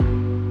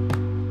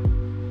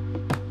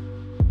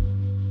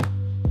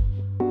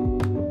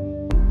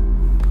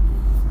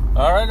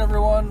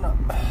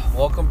everyone.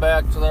 Welcome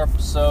back to the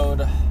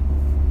episode.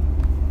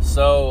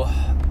 So,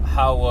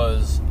 how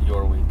was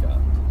your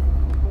weekend?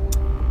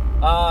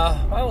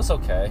 Mine was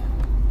okay.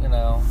 You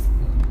know,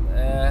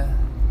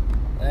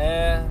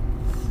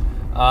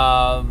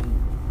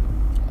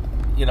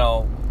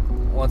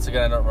 once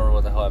again, I don't remember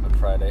what the hell happened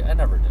Friday. I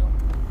never do.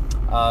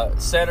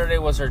 Saturday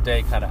was our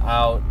day kind of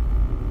out.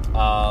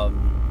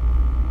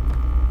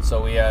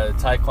 So we had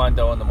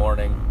Taekwondo in the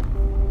morning,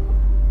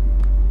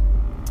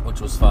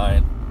 which was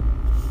fine.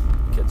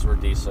 Kids were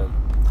decent.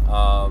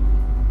 And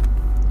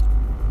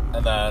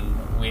then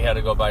we had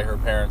to go by her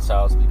parents'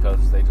 house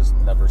because they just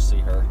never see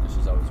her because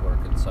she's always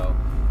working. So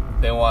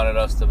they wanted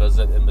us to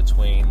visit in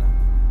between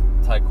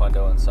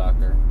Taekwondo and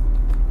soccer.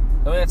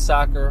 Then we had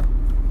soccer,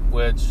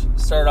 which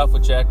started off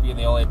with Jack being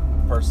the only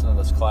person in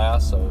this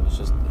class. So it was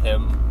just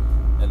him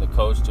and the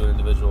coach doing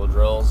individual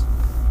drills.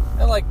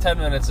 And like 10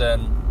 minutes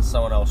in,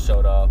 someone else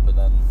showed up, and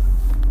then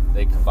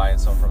they combined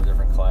someone from a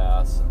different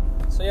class.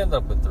 So you end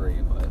up with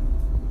 3, but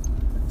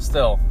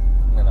still,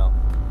 you know.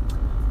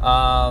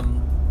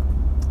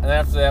 And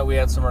after that, we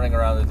had some running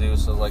around to do.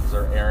 So like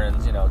our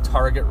errands,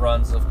 target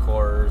runs, of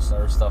course,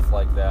 or stuff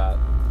like that.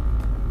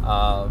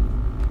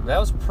 That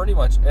was pretty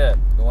much it.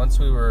 Once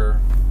we were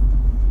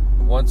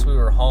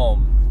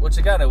home, which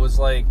again, it was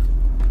like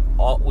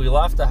we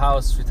left the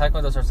house.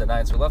 Taekwondo starts at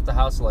 9, so we left the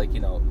house at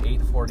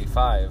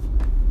 8:45,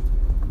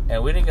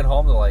 and we didn't get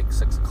home till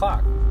 6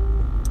 o'clock.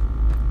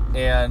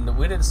 And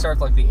we didn't start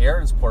the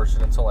errands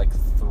portion until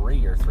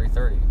 3 or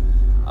 3:30.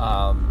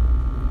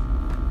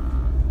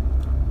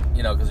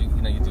 Because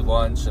you do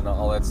lunch and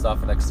all that stuff,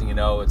 and next thing you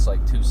know, it's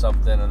 2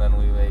 something, and then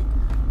we make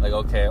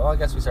okay, well, I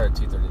guess we started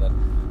at 2:30 then.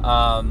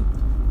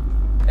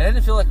 And it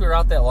didn't feel like we were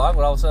out that long,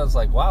 but all of a sudden it's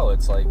wow,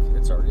 it's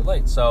already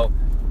late. So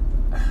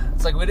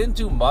it's we didn't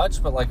do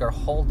much, but our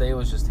whole day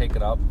was just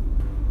taken up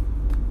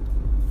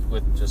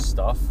with just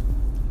stuff.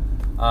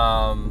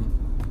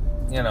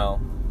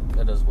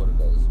 It is what it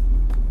is.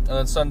 And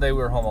then Sunday we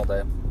were home all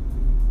day.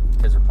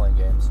 Kids were playing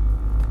games.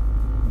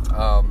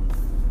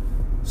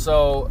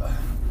 So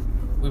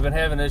we've been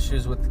having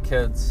issues with the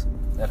kids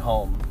at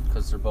home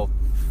because they're both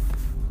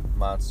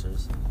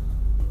monsters.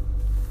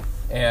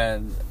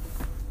 And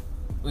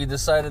we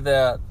decided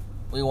that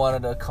we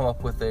wanted to come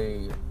up with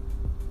a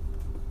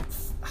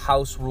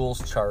house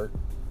rules chart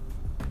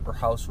or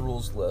house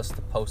rules list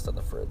to post on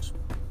the fridge.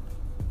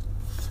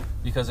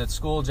 Because at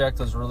school, Jack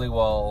does really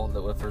well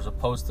that if there's a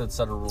posted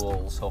set of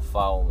rules, he'll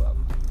follow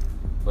them.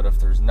 But if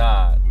there's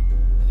not,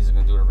 he's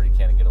going to do whatever he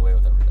can to get away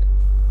with everything.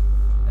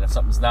 And if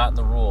something's not in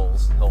the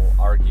rules, he'll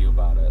argue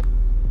about it.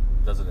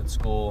 He does it at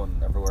school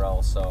and everywhere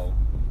else. So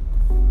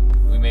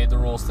we made the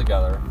rules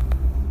together.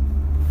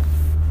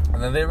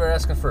 And then they were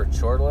asking for a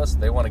chore list.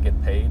 They want to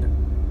get paid.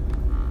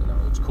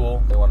 It's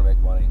cool. They want to make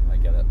money. I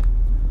get it.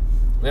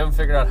 We haven't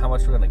figured out how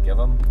much we're going to give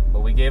them, but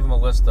we gave them a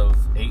list of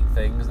 8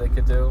 things they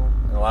could do,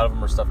 and a lot of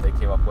them are stuff they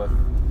came up with.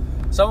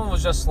 Some of them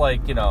was just they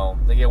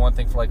get one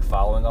thing for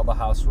following all the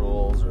house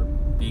rules or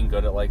being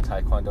good at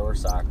Taekwondo or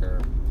soccer.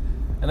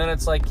 And then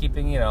it's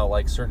keeping,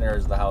 certain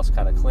areas of the house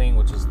kind of clean,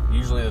 which is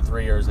usually the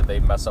 3 areas that they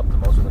mess up the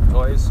most with their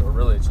toys, so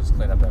really it's just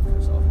clean up after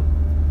yourself.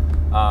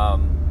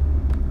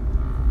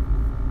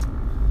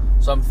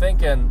 So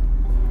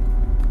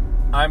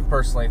I'm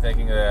personally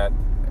thinking that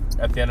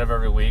at the end of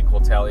every week,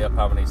 we'll tally up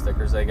how many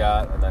stickers they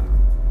got and then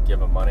give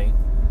them money.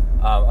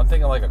 I'm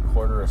thinking a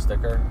quarter a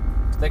sticker.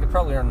 So they could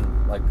probably earn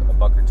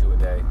 $1 or $2 a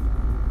day,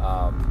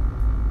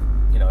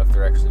 if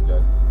they're actually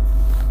good.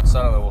 So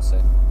I don't know, we'll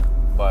see.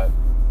 But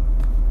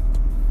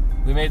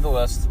we made the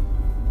list,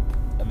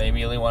 and they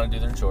immediately want to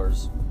do their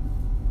chores.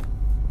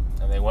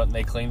 And they went and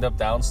they cleaned up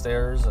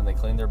downstairs, and they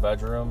cleaned their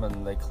bedroom,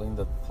 and they cleaned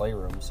the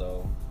playroom,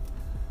 so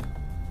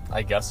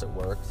I guess it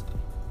worked.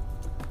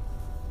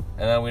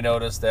 And then we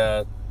noticed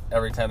that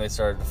every time they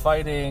started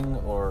fighting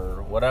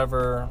or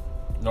whatever,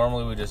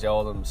 normally we just yell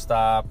at them to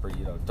stop, or,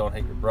 don't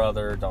hit your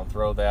brother, don't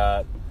throw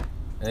that.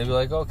 And they'd be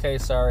okay,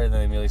 sorry, and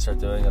then they immediately start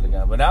doing it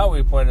again. But now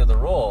we pointed the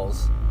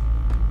rules,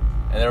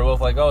 and they were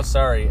both oh,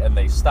 sorry, and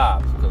they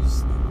stopped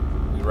because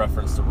we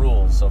referenced the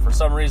rules. So for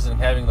some reason,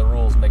 having the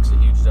rules makes a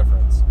huge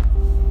difference.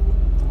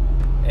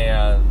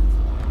 And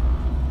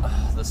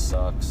this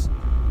sucks.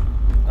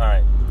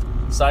 Alright,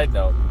 side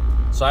note.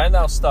 So I am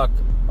now stuck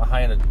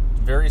behind a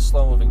very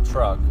slow-moving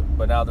truck,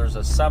 but now there's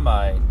a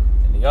semi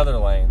in the other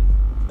lane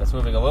that's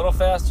moving a little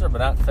faster, but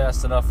not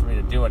fast enough for me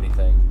to do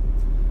anything.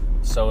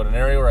 So in an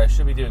area where I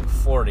should be doing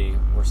 40,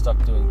 we're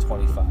stuck doing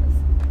 25.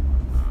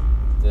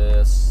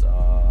 This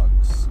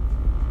sucks.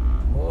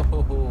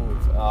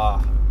 Whoa.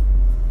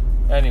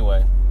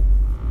 Anyway,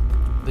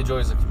 the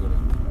joys of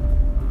commuting.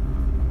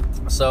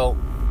 So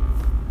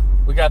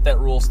we got that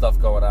rule stuff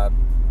going on.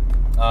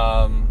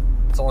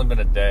 It's only been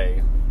a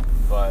day,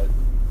 but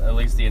at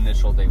least the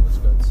initial date was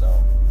good, so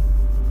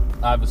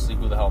obviously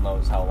who the hell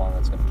knows how long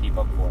it's going to keep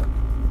up for.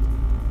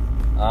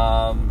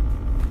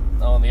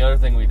 And the other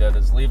thing we did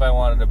is Levi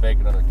wanted to bake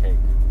another cake.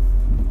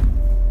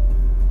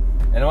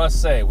 And I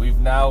must say, we've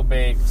now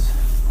baked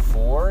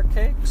 4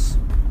 cakes.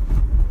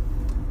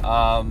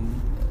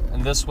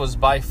 And this was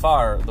by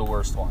far the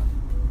worst one.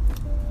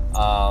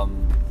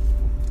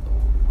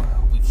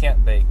 We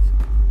can't bake.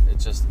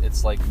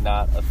 It's like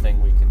not a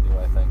thing we can do,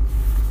 I think.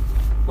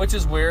 Which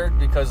is weird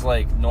because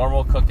like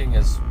normal cooking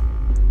is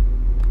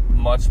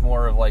much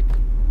more of like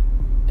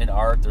an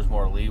art. There's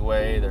more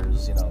leeway.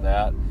 There's,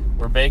 that.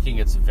 Where baking,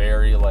 it's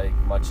very like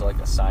much like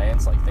a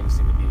science. Like things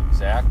need to be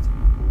exact.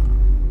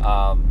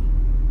 But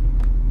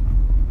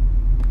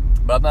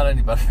I'm not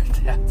any better at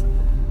that.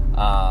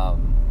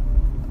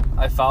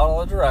 I followed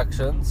all the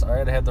directions. All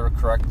right, I had the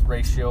correct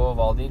ratio of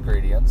all the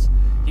ingredients.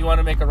 He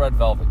wanted to make a red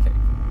velvet cake.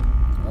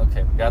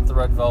 Okay, we got the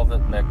red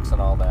velvet mix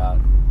and all that.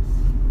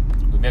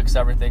 We mixed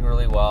everything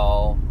really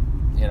well,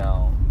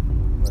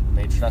 and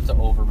made sure not to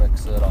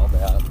overmix it, all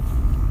that,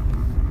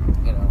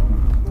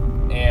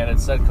 And it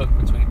said cook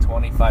between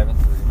 25 and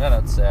 30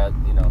 minutes at,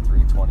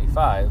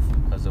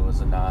 325 because it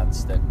was a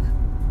non-stick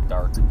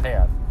dark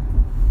pan.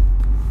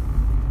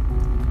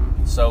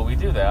 So we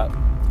do that.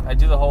 I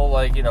do the whole,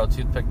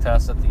 toothpick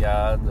test at the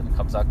end, and it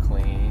comes out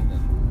clean,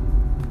 and,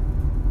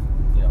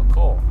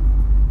 cool.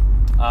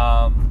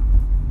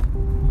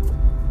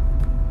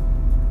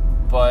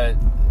 But,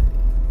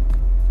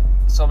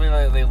 so,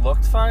 they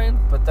looked fine,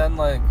 but then,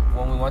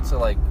 when we went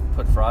to,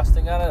 put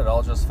frosting on it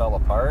all just fell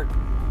apart.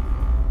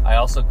 I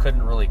also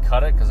couldn't really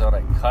cut it, because when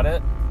I cut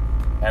it,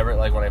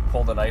 when I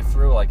pulled the knife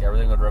through,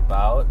 everything would rip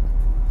out.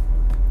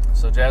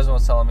 So Jasmine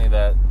was telling me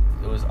that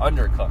it was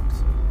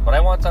undercooked. But I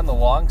went on the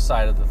long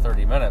side of the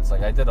 30 minutes.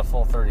 I did a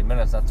full 30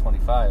 minutes, not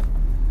 25.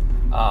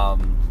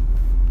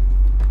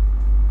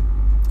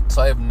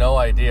 So I have no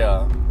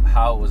idea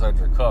how it was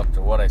undercooked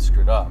or what I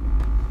screwed up.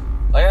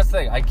 That's the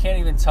thing. I can't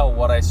even tell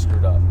what I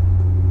screwed up.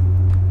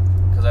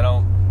 Because I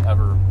don't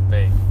ever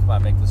bake. Come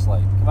on, make this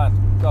light. Come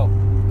on,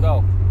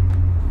 go.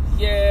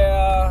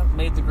 Yeah,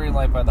 made the green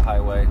light by the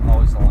highway.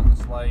 Always the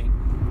longest light.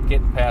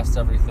 Getting past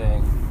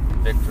everything.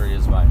 Victory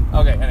is mine.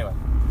 Okay, anyway.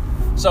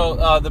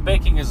 So, the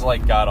baking is,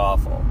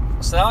 god-awful.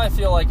 So now I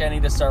feel like I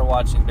need to start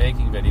watching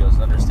baking videos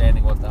and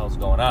understanding what the hell's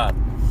going on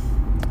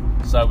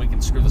so that we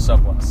can screw this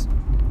up less.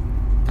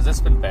 Because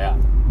it's been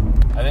bad.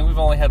 I think we've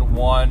only had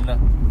one,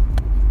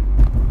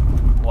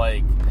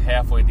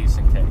 halfway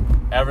decent cake.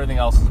 Everything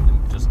else has been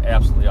just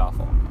absolutely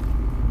awful.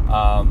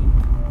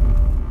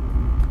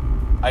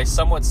 I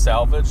somewhat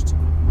salvaged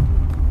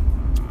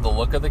the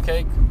look of the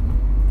cake.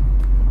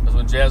 Because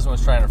when Jasmine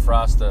was trying to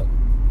frost it,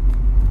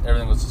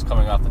 everything was just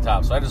coming off the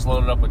top. So I just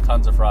loaded up with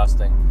tons of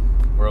frosting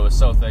where it was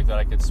so thick that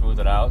I could smooth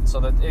it out so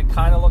that it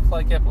kind of looked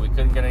like it, but we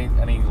couldn't get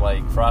any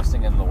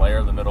frosting in the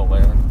middle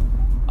layer.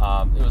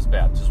 It was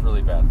bad, just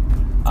really bad.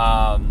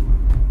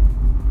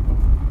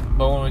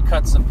 But when we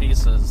cut some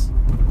pieces,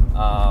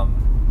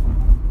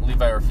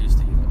 Levi refused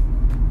to eat it.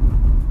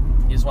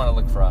 He just wanted to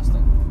lick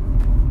frosting.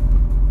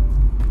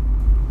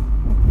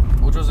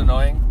 Which was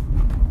annoying,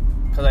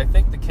 because I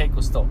think the cake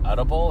was still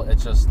edible. It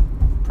just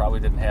probably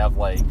didn't have,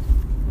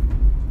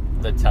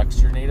 the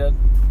texture needed.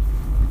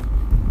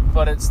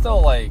 But it's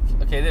still, it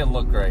didn't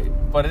look great.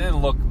 But it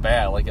didn't look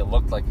bad. It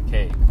looked like a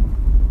cake.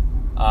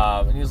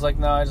 And he was like,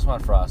 no, I just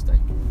want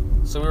frosting.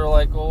 So we were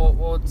like, well,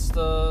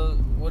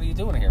 what are you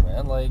doing here,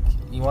 man?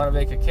 You want to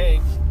bake a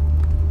cake,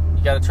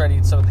 you got to try to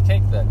eat some of the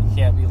cake then. You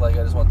can't be like,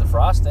 I just want the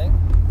frosting.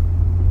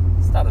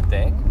 It's not a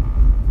thing.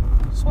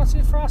 I just want to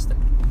eat frosting.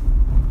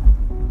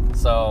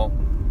 So,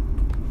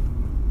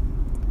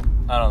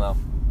 I don't know.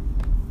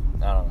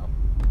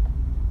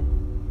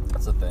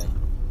 That's the thing.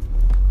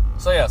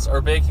 So yes,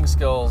 our baking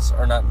skills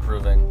are not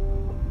improving.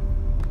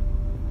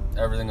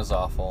 Everything is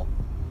awful.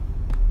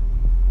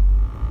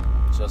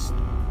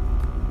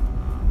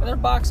 And they're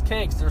box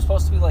cakes. They're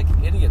supposed to be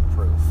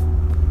idiot-proof.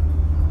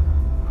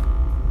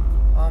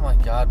 Oh my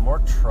god, more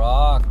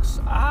trucks.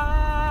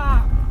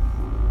 Alright.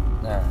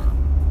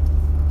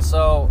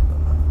 So,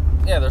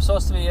 yeah, they're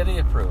supposed to be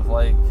idiot-proof.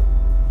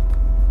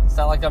 It's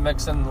not like I'm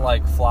mixing,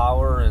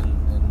 flour and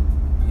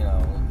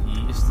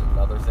yeast and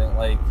other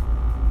things.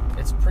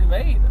 It's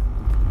pre-made.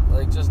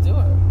 Just do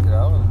it,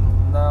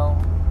 No.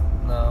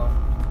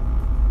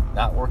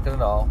 Not working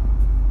at all.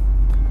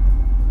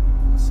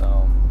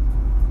 So,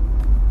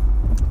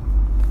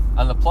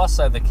 on the plus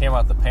side, they came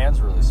out the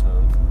pan's really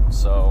smooth.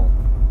 So,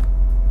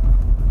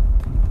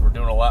 we're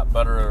doing a lot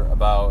better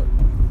about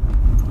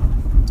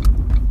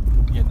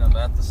getting them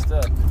at the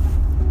stick.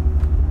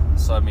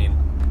 So, a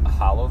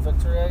hollow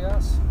victory, I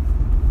guess.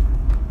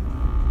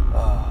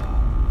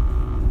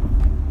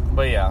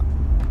 But yeah,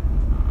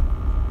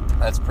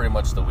 that's pretty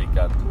much the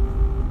weekend.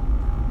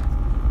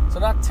 So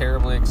not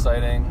terribly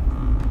exciting,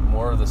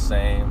 more of the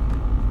same,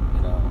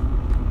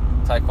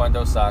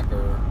 Taekwondo,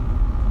 soccer,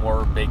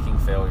 more baking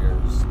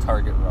failures,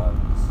 target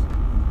runs.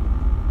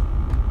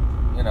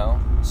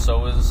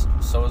 So is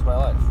my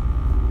life.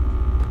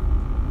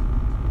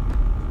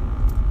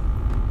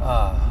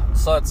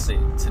 So let's see.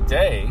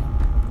 Today,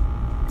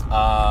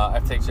 I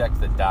have to take Jack to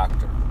the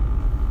doctor.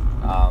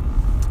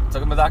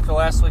 Took him to the doctor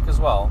last week as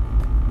well,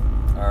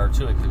 or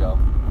 2 weeks ago,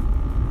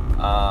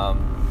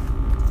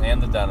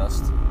 and the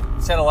dentist.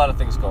 He's had a lot of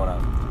things going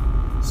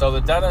on. So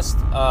the dentist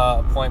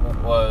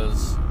appointment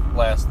was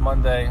last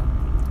Monday.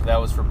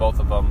 That was for both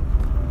of them.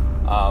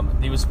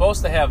 He was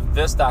supposed to have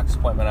this doctor's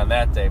appointment on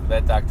that day, but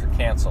that doctor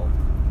canceled.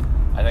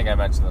 I think I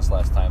mentioned this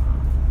last time.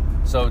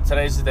 So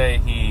today's the day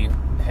he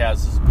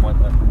has his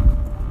appointment.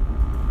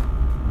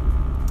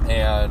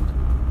 And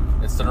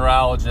it's the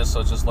neurologist,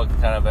 so it's just looking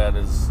kind of at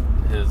his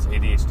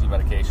ADHD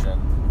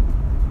medication,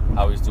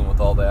 how he's doing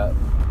with all that.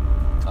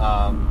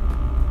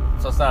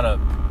 So it's not a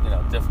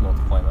difficult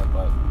appointment,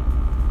 but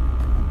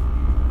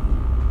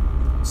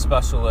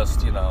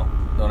specialist,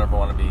 don't ever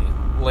want to be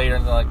late or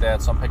anything like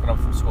that, so I'm picking up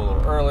from school a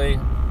little early.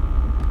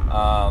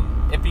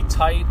 It'd be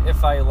tight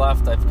if I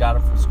left. I've got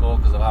him from school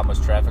because of how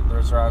much traffic there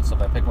is around, so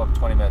if I pick him up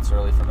 20 minutes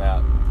early from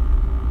that,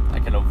 I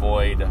can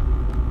avoid,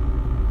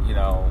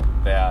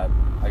 that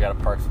I got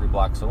to park 3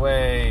 blocks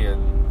away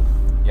and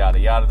yada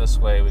yada this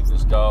way. We can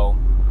just go,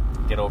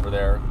 get over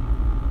there,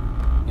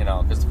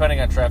 because depending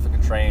on traffic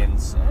and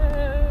trains,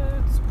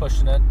 it's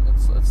pushing it.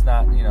 It's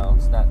not,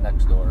 it's not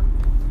next door.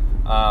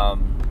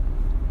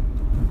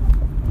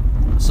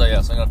 So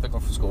I'm going to pick him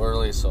up from school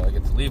early, so I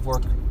get to leave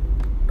work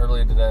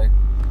early today.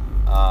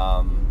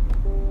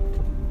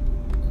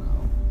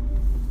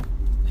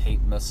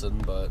 Hate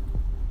missing, but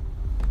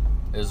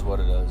it is what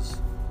it is.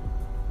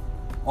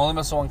 Only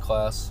missing 1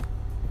 class.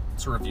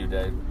 It's a review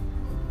day.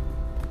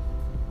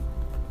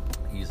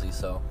 Easy,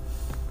 so.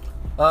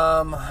 So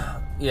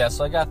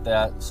I got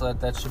that. So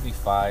that should be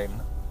fine.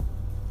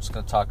 I'm just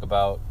going to talk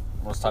about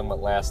what I was talking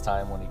about last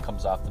time when he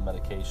comes off the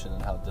medication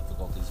and how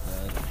difficult he's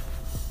been.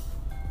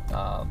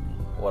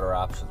 What our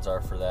options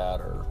are for that,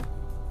 or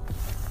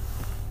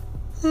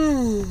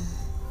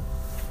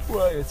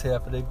why it's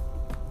happening.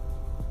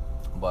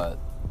 But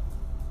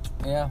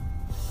yeah,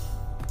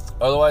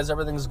 otherwise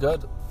everything's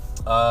good.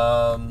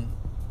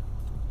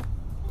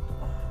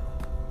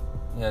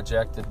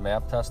 Jack did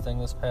map testing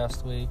this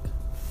past week.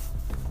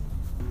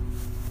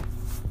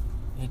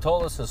 He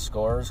told us his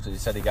scores because he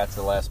said he got to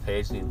the last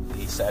page, and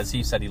he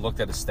said he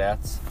looked at his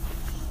stats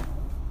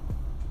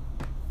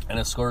and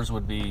his scores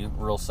would be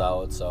real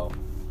solid. So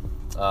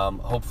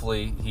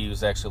hopefully he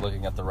was actually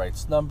looking at the right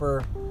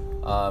number,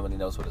 and he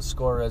knows what his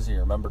score is. He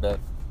remembered it,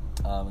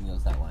 and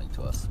he's not lying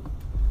to us.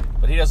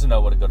 But he doesn't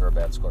know what a good or a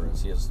bad score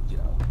is. He has,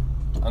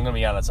 I'm going to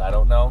be honest, I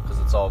don't know, because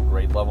it's all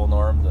grade level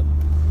normed, and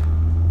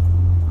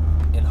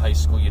in high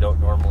school you don't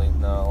normally,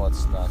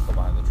 let's not go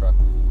behind the truck.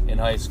 In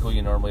high school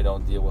you normally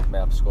don't deal with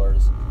map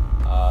scores.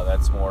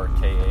 That's more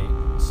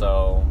K-8,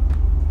 so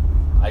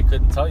I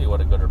couldn't tell you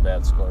what a good or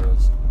bad score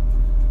is,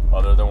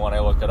 other than when I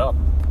look it up.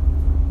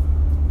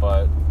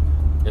 But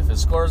if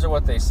his scores are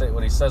what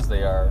he says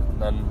they are,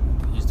 then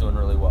he's doing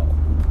really well.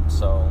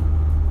 So,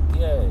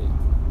 yay.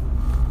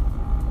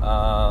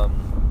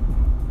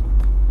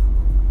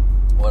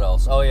 What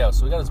else? Oh yeah,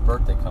 so we got his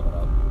birthday coming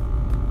up.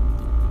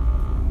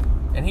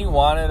 And he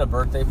wanted a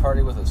birthday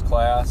party with his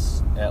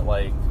class at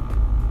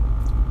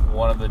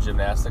one of the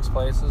gymnastics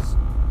places.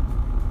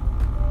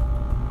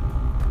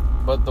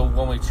 But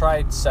when we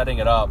tried setting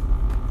it up,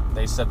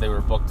 they said they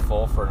were booked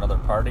full for another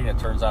party, and it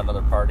turns out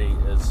another party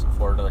is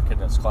for another kid in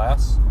his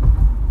class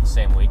the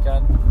same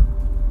weekend.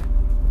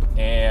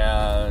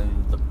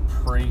 And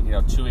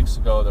 2 weeks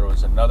ago there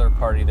was another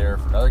party there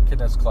for another kid in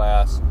his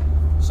class.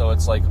 So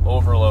it's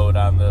overload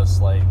on this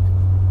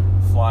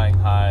flying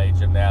high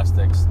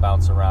gymnastics,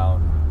 bounce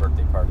around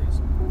birthday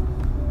parties.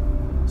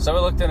 So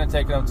we looked into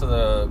taking him to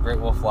the Great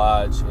Wolf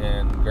Lodge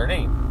in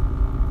Gurnee.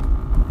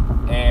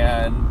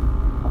 And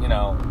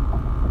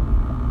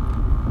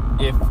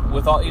if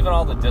with even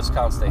all the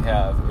discounts they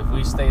have, if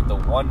we stayed the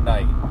one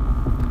night,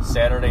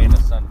 Saturday into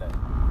Sunday,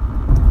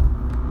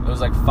 it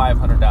was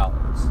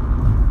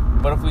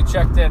 $500. But if we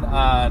checked in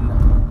on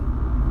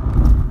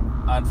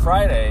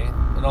Friday,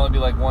 it'd only be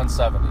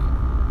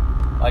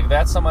 $170.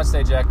 That's how much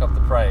they jack up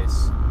the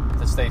price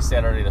to stay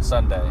Saturday to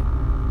Sunday.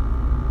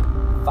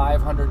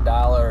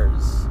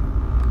 $500.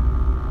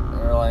 And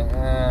we're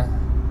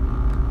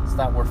it's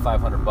not worth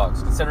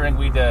 $500, considering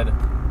we did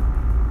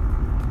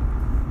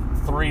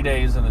 3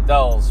 days in the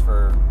Dells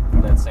for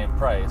that same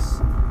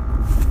price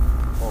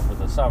over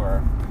the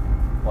summer.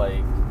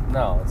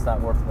 No, it's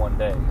not worth 1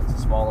 day. It's a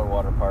smaller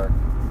water park.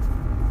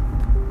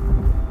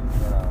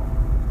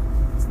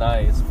 It's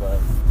nice, but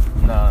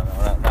no,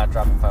 we're not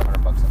dropping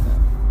 $500 on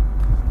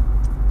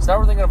that. So now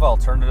we're thinking of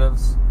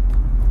alternatives,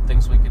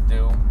 things we could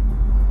do.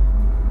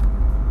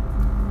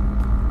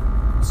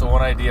 So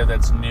one idea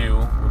that's new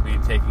would be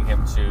taking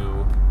him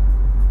to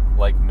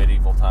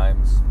medieval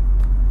times.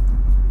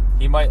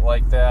 He might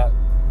like that.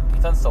 He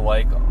tends to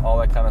like all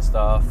that kind of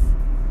stuff.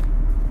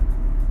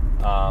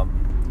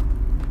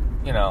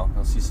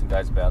 He'll see some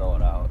guys battle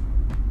it out.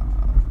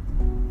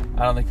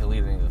 I don't think he'll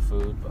eat any of the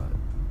food, but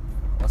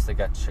unless they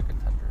got chicken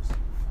tenders.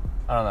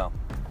 I don't know.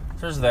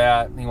 So there's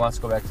that. He wants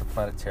to go back to the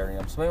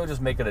planetarium. So maybe we'll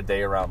just make it a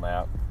day around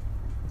that,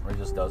 where he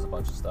just does a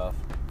bunch of stuff.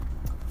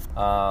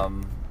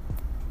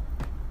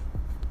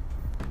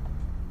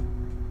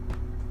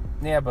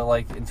 Yeah, but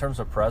in terms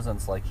of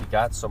presents, he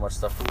got so much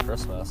stuff for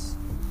Christmas.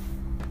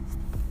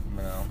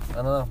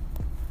 I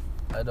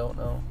don't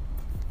know.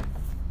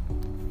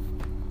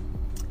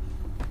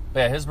 But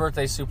yeah, his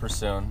birthday's super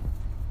soon.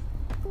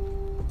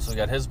 So we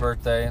got his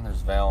birthday, and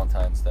there's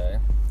Valentine's Day.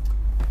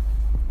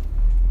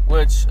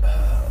 Which,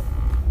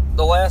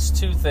 the last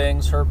two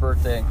things, her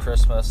birthday and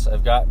Christmas,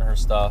 I've gotten her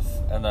stuff,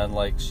 and then,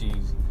 like, she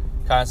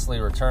constantly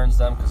returns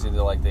them because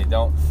either, like, they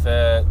don't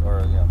fit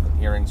or, you know,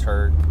 the earrings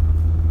hurt.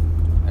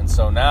 And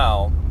so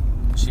now,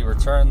 she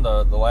returned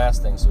the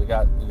last thing, so we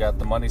got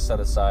the money set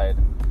aside.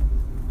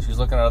 She's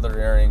looking at other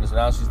earrings, and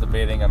now she's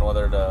debating on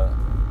whether to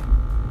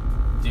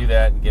do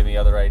that and give me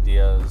other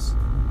ideas,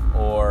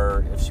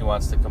 or if she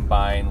wants to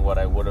combine what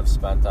I would have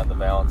spent on the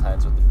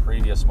Valentine's with the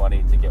previous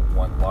money to get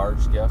one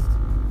large gift,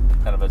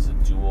 kind of as a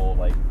dual,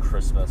 like,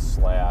 Christmas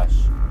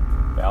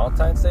 /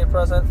 Valentine's Day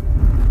present,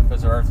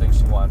 because there are things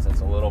she wants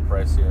that's a little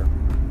pricier.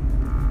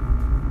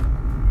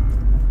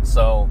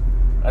 So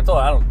I told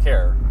her I don't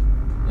care,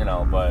 you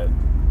know, but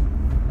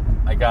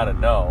I gotta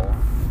know,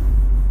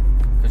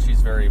 because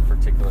she's very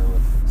particular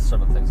with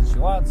some of the things that she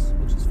wants,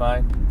 which is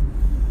fine.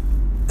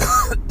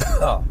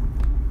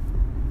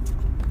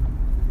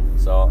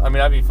 So, I mean,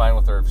 I'd be fine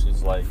with her if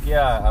she's like,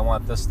 yeah, I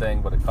want this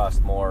thing, but it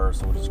costs more,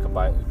 so we'll just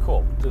combine it.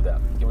 Cool, do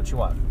that. Get what you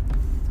want.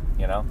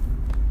 You know?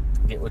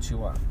 Get what you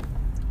want.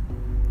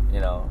 You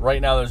know,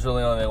 right now there's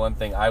really only one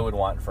thing I would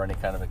want for any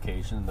kind of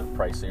occasion. They're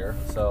pricier.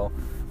 So,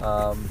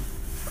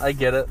 I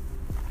get it.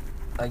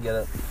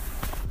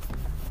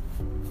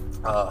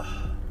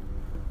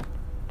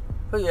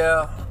 But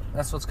yeah,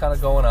 that's what's kind of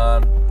going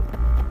on.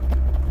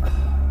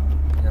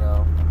 You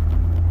know.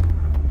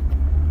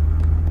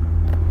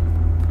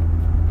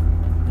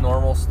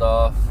 Normal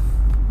stuff,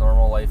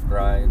 normal life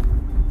grind,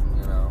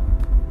 you know,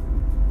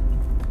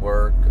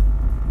 work,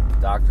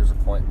 doctor's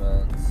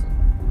appointments,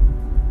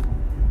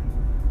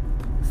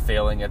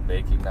 failing at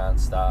baking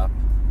nonstop.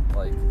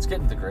 Like, it's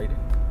getting degrading.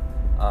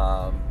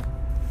 You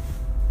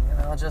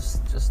know,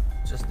 just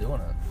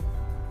doing it.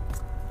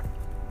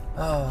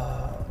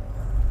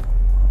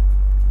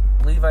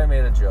 Levi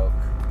made a joke,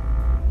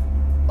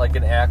 like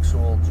an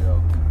actual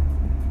joke.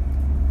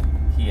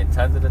 He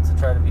intended it to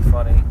try to be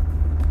funny.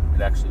 It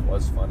actually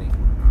was funny.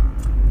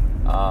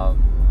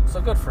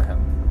 So good for him.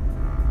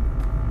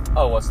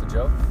 Oh, what's the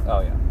joke? Oh,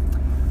 yeah.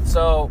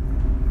 So,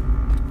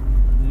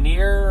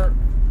 near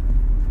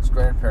his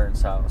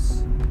grandparents'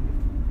 house,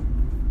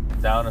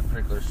 down a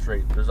particular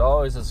street, there's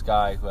always this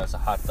guy who has a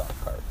hot dog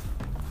cart.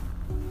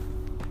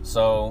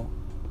 So,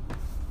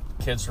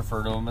 kids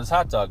refer to him as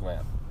Hot Dog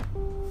Man.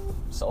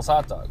 He sells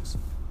hot dogs.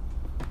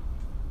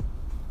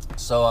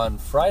 So, on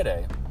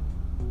Friday,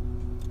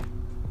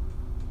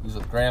 he was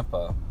with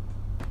Grandpa.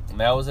 And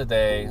that was a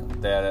day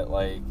that at,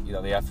 like, you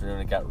know, the afternoon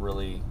it got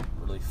really,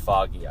 really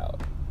foggy out.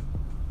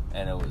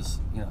 And it was,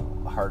 you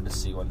know, hard to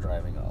see when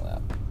driving and all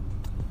that.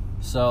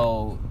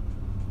 So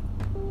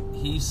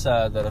he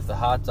said that if the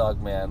Hot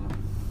Dog Man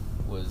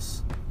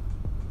was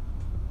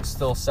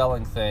still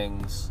selling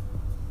things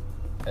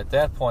at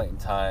that point in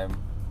time,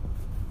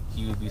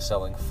 he would be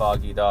selling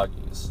foggy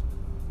doggies.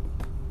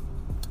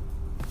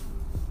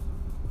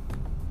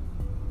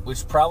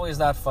 Which probably is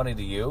not funny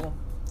to you,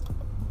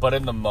 but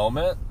in the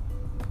moment,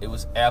 it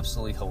was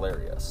absolutely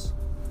hilarious.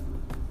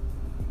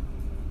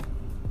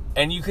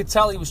 And you could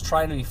tell he was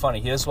trying to be funny.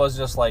 This was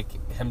just like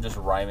him just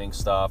rhyming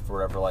stuff or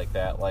whatever like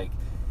that. Like,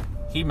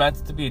 he meant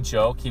it to be a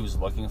joke. He was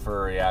looking for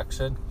a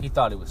reaction. He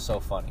thought it was so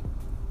funny.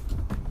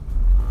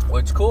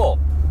 Which, cool.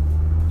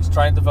 He's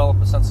trying to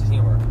develop a sense of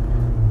humor.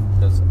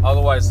 Because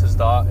otherwise his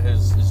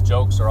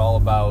jokes are all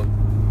about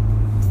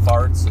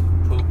farts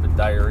and poop and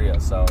diarrhea.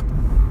 So,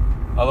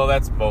 although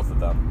that's both of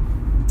them.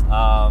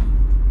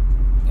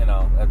 You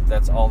know,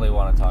 that's all they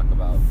want to talk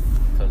about,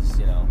 because,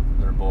 you know,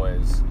 they're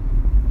boys,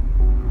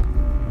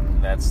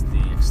 and that's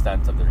the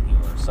extent of their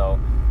humor. So,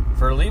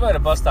 for Levi to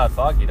bust out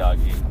Foggy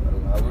Doggy,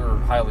 we were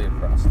highly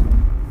impressed.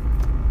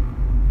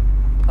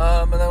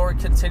 And then we're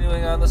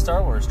continuing on the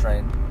Star Wars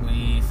train.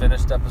 We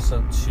finished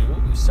episode 2,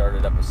 we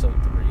started episode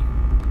 3.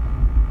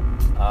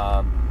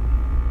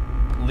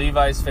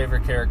 Levi's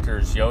favorite character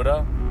is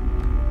Yoda.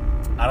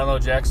 I don't know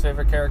Jack's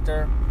favorite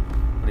character,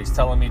 but he's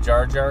telling me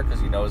Jar Jar because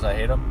he knows I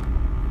hate him.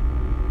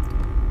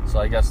 So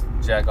I guess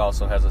Jack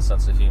also has a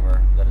sense of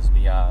humor that is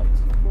beyond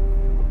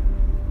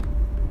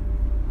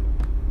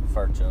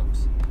fart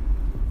jokes.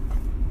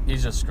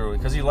 He's just screwy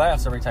because he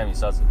laughs every time he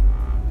says it.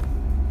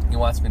 He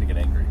wants me to get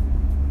angry.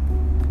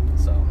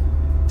 So,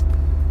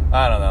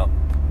 I don't know.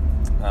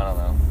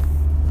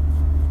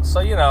 So,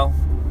 you know,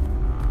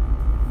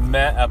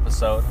 meh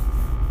episode.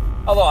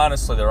 Although,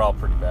 honestly, they're all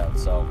pretty bad.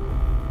 So,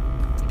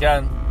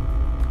 again,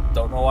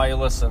 don't know why you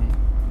listen.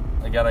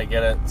 Again, I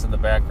get it. It's in the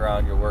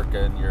background. You're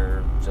working.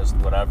 You're just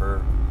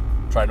whatever.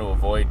 Trying to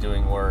avoid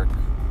doing work.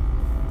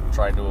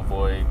 Trying to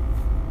avoid,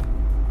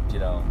 you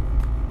know,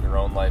 your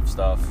own life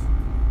stuff.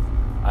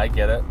 I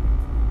get it.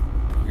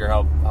 You hear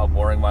how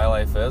boring my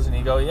life is, and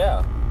you go,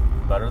 yeah,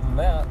 better than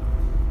that.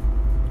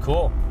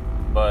 Cool.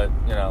 But,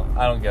 you know,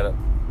 I don't get it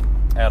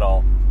at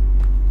all.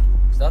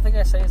 There's nothing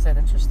I say is that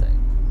interesting.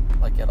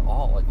 Like, at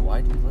all. Like, why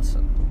do you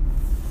listen?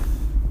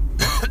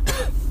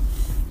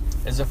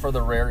 Is it for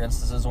the rare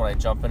instances when I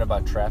jump in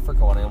about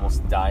traffic or when I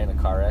almost die in a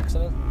car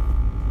accident?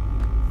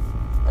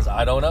 Because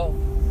I don't know.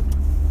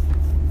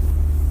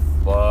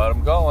 But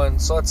I'm going.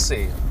 So let's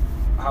see.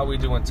 How we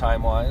doing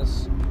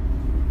time-wise?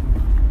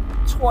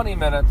 20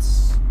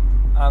 minutes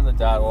on the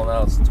dot. Well,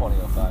 now it's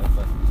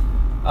 20:05.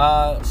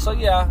 But, so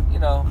yeah,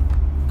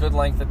 good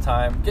length of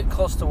time. Getting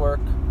close to work.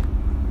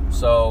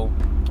 So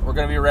we're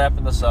going to be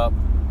wrapping this up.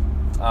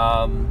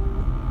 I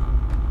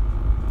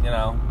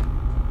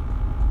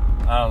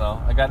don't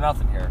know. I got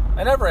nothing here.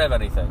 I never have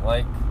anything.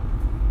 Like,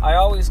 I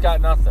always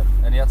got nothing.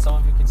 And yet some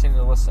of you continue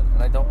to listen.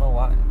 And I don't know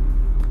why.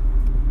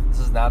 This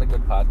is not a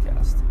good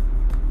podcast.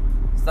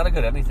 It's not a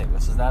good anything.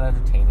 This is not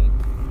entertaining.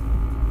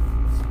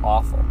 It's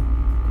awful.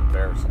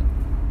 Embarrassing.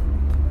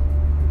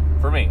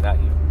 For me, not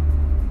you.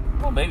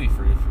 Well, maybe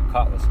for you if you're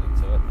caught listening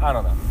to it. I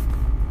don't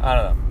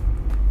know.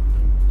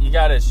 You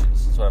got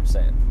issues, is what I'm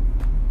saying.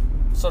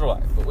 So do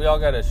I. But we all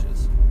got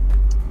issues.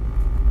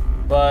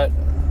 But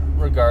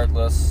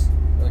regardless,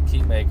 I'm going to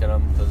keep making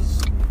them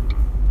because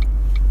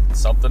it's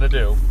something to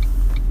do.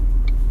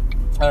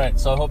 Alright,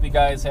 so I hope you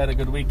guys had a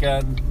good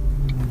weekend.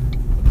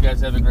 Hope you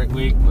guys have a great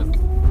week with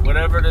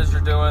whatever it is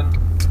you're doing.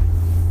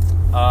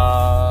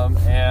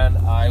 And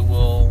I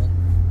will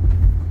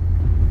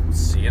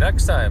see you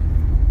next time.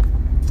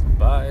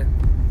 Bye.